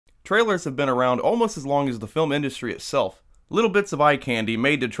Trailers have been around almost as long as the film industry itself. Little bits of eye candy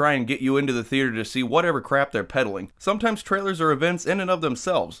made to try and get you into the theater to see whatever crap they're peddling. Sometimes trailers are events in and of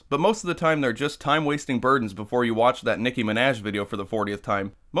themselves, but most of the time they're just time-wasting burdens before you watch that Nicki Minaj video for the 40th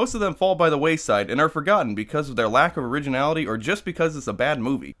time. Most of them fall by the wayside and are forgotten because of their lack of originality or just because it's a bad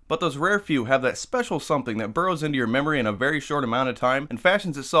movie. But those rare few have that special something that burrows into your memory in a very short amount of time and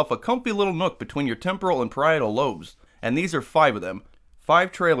fashions itself a comfy little nook between your temporal and parietal lobes. And these are 5 of them.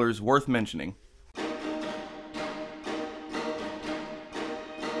 5 trailers worth mentioning.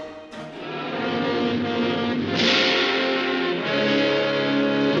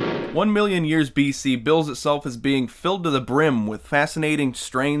 1,000,000 years BC bills itself as being filled to the brim with fascinating,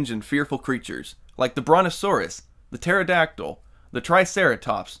 strange, and fearful creatures, like the brontosaurus, the pterodactyl, the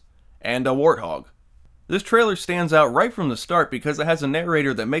triceratops, and a warthog. This trailer stands out right from the start because it has a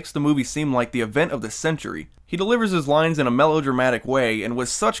narrator that makes the movie seem like the event of the century. He delivers his lines in a melodramatic way and with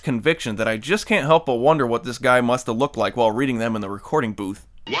such conviction that I just can't help but wonder what this guy must have looked like while reading them in the recording booth.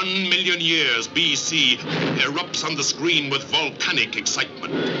 1,000,000 years BC erupts on the screen with volcanic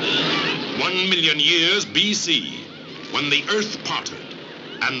excitement. 1,000,000 years BC, when the earth parted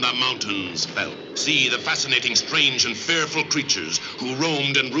and the mountains fell. See the fascinating, strange, and fearful creatures who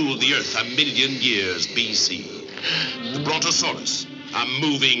roamed and ruled the earth 1,000,000 years BC. The brontosaurus, a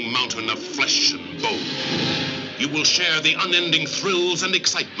moving mountain of flesh and bone. You will share the unending thrills and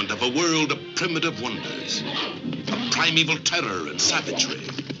excitement of a world of primitive wonders, of primeval terror and savagery.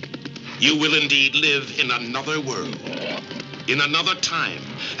 You will indeed live in another world, in another time,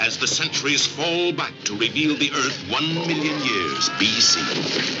 as the centuries fall back to reveal the Earth 1,000,000 years BC.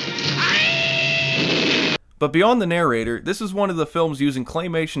 But beyond the narrator, this is one of the films using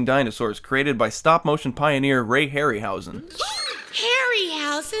claymation dinosaurs created by stop-motion pioneer Ray Harryhausen.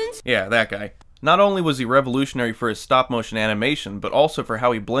 Harryhausen? Yeah, that guy. Not only was he revolutionary for his stop-motion animation, but also for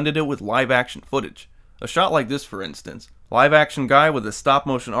how he blended it with live-action footage. A shot like this, for instance. Live-action guy with a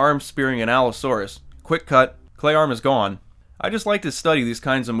stop-motion arm spearing an Allosaurus. Quick cut, clay arm is gone. I just like to study these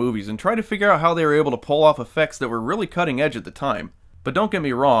kinds of movies and try to figure out how they were able to pull off effects that were really cutting edge at the time. But don't get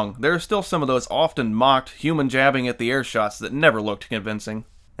me wrong, there are still some of those often mocked human jabbing at the air shots that never looked convincing.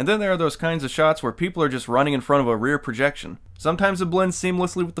 And then there are those kinds of shots where people are just running in front of a rear projection. Sometimes it blends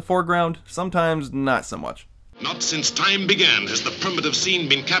seamlessly with the foreground, sometimes not so much. Not since time began has the primitive scene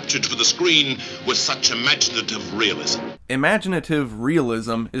been captured for the screen with such imaginative realism. Imaginative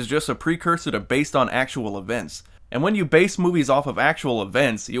realism is just a precursor to based on actual events. And when you base movies off of actual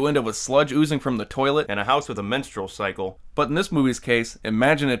events, you end up with sludge oozing from the toilet and a house with a menstrual cycle. But in this movie's case,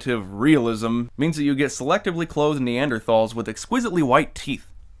 imaginative realism means that you get selectively clothed Neanderthals with exquisitely white teeth.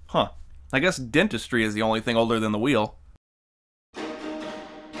 Huh. I guess dentistry is the only thing older than the wheel.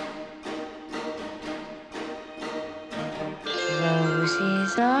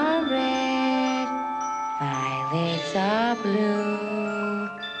 Roses are red, violets are blue,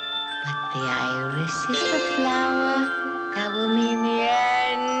 but the iris is the flower that will mean the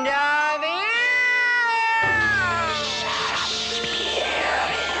end of it.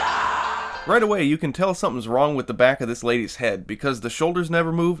 Right away, you can tell something's wrong with the back of this lady's head because the shoulders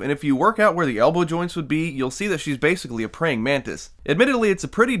never move, and if you work out where the elbow joints would be, you'll see that she's basically a praying mantis. Admittedly, it's a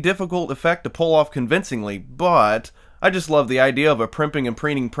pretty difficult effect to pull off convincingly, but I just love the idea of a primping and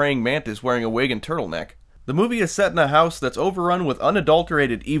preening praying mantis wearing a wig and turtleneck. The movie is set in a house that's overrun with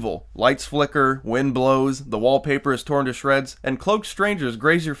unadulterated evil. Lights flicker, wind blows, the wallpaper is torn to shreds, and cloaked strangers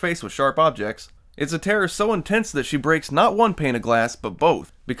graze your face with sharp objects. It's a terror so intense that she breaks not one pane of glass, but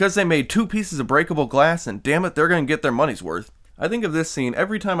both. Because they made 2 pieces of breakable glass, and damn it, they're gonna get their money's worth. I think of this scene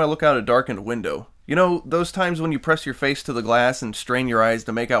every time I look out a darkened window. You know, those times when you press your face to the glass and strain your eyes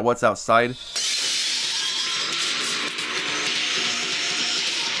to make out what's outside?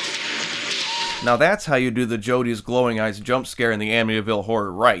 Now that's how you do the Jodie's glowing eyes jump scare in the Amityville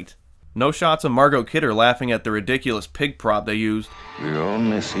Horror right. No shots of Margot Kidder laughing at the ridiculous pig prop they used. The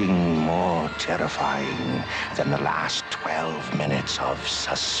only thing more terrifying than the last 12 minutes of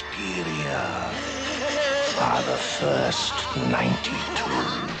Suspiria are the first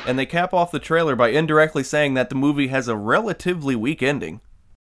 92. And they cap off the trailer by indirectly saying that the movie has a relatively weak ending.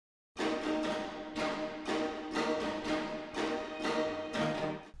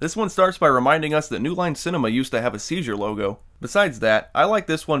 This one starts by reminding us that New Line Cinema used to have a seizure logo. Besides that, I like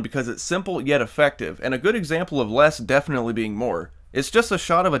this one because it's simple yet effective, and a good example of less definitely being more. It's just a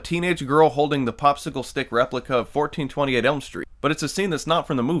shot of a teenage girl holding the popsicle stick replica of 1428 Elm Street, but it's a scene that's not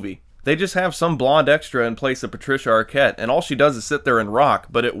from the movie. They just have some blonde extra in place of Patricia Arquette, and all she does is sit there and rock,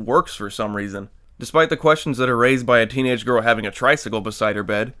 but it works for some reason. Despite the questions that are raised by a teenage girl having a tricycle beside her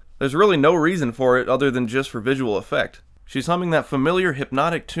bed, there's really no reason for it other than just for visual effect. She's humming that familiar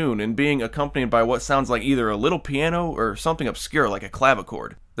hypnotic tune and being accompanied by what sounds like either a little piano or something obscure like a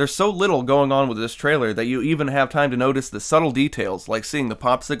clavichord. There's so little going on with this trailer that you even have time to notice the subtle details, like seeing the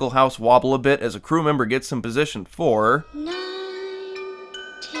popsicle house wobble a bit as a crew member gets in position for 9,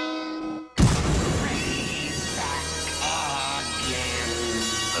 10.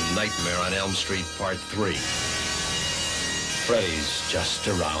 A Nightmare on Elm Street Part 3. Freddy's just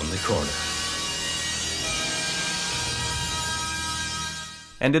around the corner.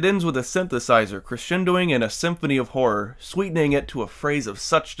 And it ends with a synthesizer crescendoing in a symphony of horror, sweetening it to a phrase of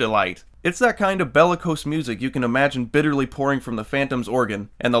such delight. It's that kind of bellicose music you can imagine bitterly pouring from the Phantom's organ,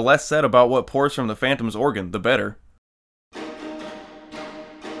 and the less said about what pours from the Phantom's organ, the better.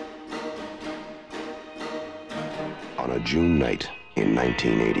 On a June night in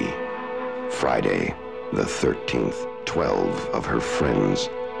 1980, Friday the 13th, 12 of her friends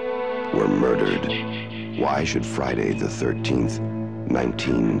were murdered. Why should Friday the 13th,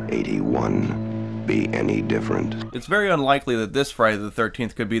 1981 be any different? It's very unlikely that this Friday the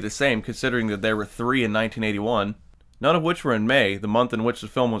 13th could be the same, considering that there were 3 in 1981, none of which were in May, the month in which the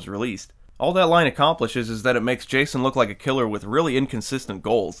film was released. All that line accomplishes is that it makes Jason look like a killer with really inconsistent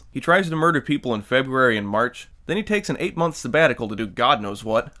goals. He tries to murder people in February and March, then he takes an 8-month sabbatical to do God knows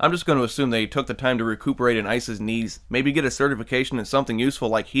what. I'm just going to assume that he took the time to recuperate and ice his knees, maybe get a certification in something useful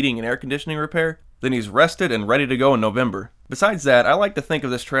like heating and air conditioning repair. Then he's rested and ready to go in November. Besides that, I like to think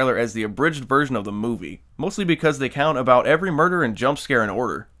of this trailer as the abridged version of the movie, mostly because they count about every murder and jump scare in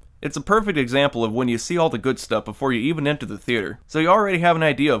order. It's a perfect example of when you see all the good stuff before you even enter the theater, so you already have an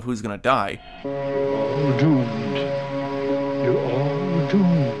idea of who's gonna die. All doomed. You're all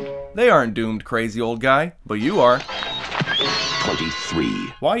doomed. They aren't doomed, crazy old guy, but you are.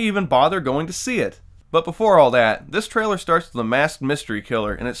 23. Why even bother going to see it? But before all that, this trailer starts with a masked mystery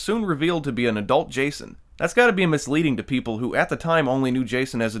killer, and it's soon revealed to be an adult Jason. That's gotta be misleading to people who at the time only knew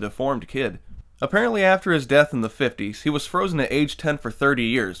Jason as a deformed kid. Apparently after his death in the 50s, he was frozen at age 10 for 30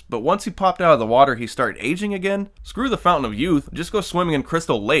 years, but once he popped out of the water he started aging again? Screw the Fountain of Youth, just go swimming in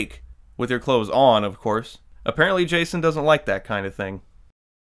Crystal Lake. With your clothes on, of course. Apparently Jason doesn't like that kind of thing.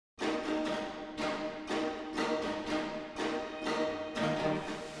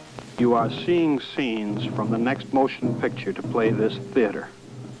 You are seeing scenes from the next motion picture to play this theater.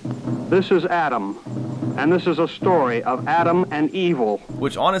 This is Adam, and this is a story of Adam and evil.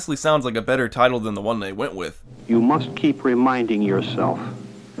 Which honestly sounds like a better title than the one they went with. You must keep reminding yourself,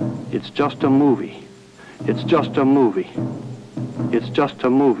 it's just a movie. It's just a movie. It's just a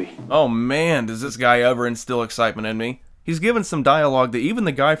movie. Oh man, does this guy ever instill excitement in me. He's given some dialogue that even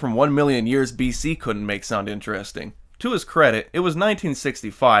the guy from 1 million years BC couldn't make sound interesting. To his credit, it was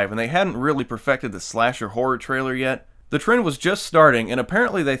 1965 and they hadn't really perfected the slasher horror trailer yet. The trend was just starting, and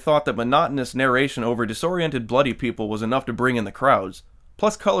apparently they thought that monotonous narration over disoriented bloody people was enough to bring in the crowds.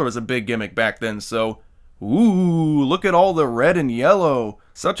 Plus color was a big gimmick back then, so ooh, look at all the red and yellow.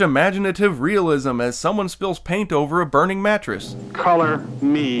 Such imaginative realism as someone spills paint over a burning mattress. Color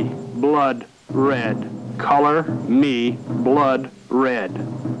me blood red. Color me blood red.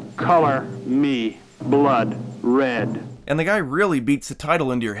 Color me blood red. And the guy really beats the title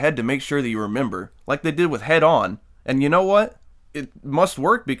into your head to make sure that you remember, like they did with Head On. And you know what? It must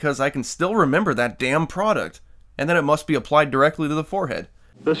work because I can still remember that damn product. And then it must be applied directly to the forehead.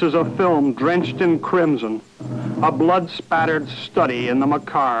 This is a film drenched in crimson. A blood-spattered study in the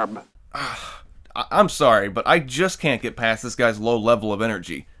macabre. I'm sorry, but I just can't get past this guy's low level of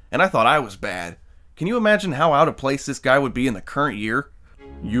energy. And I thought I was bad. Can you imagine how out of place this guy would be in the current year?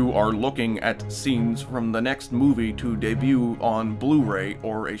 You are looking at scenes from the next movie to debut on Blu-ray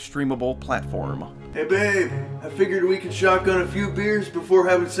or a streamable platform. Hey babe, I figured we could shotgun a few beers before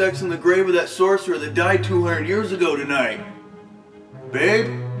having sex in the grave of that sorcerer that died 200 years ago tonight. Babe?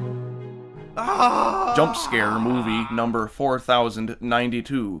 Jump scare movie number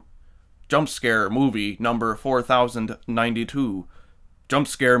 4092. Jump scare movie number 4092. Jump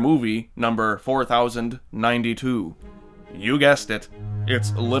scare movie number 4092. You guessed it.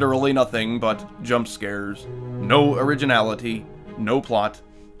 It's literally nothing but jump scares. No originality, no plot,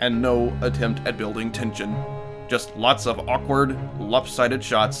 and no attempt at building tension. Just lots of awkward, lopsided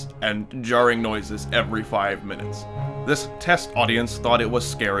shots and jarring noises every 5 minutes. This test audience thought it was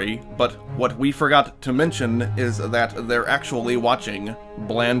scary, but what we forgot to mention is that they're actually watching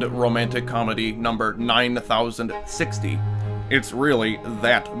bland romantic comedy number 9060. It's really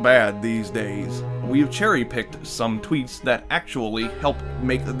that bad these days. We've cherry-picked some tweets that actually help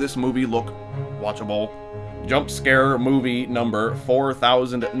make this movie look watchable. Jump scare movie number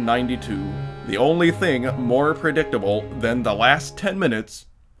 4092. The only thing more predictable than the last 10 minutes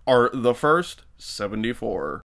are the first 74.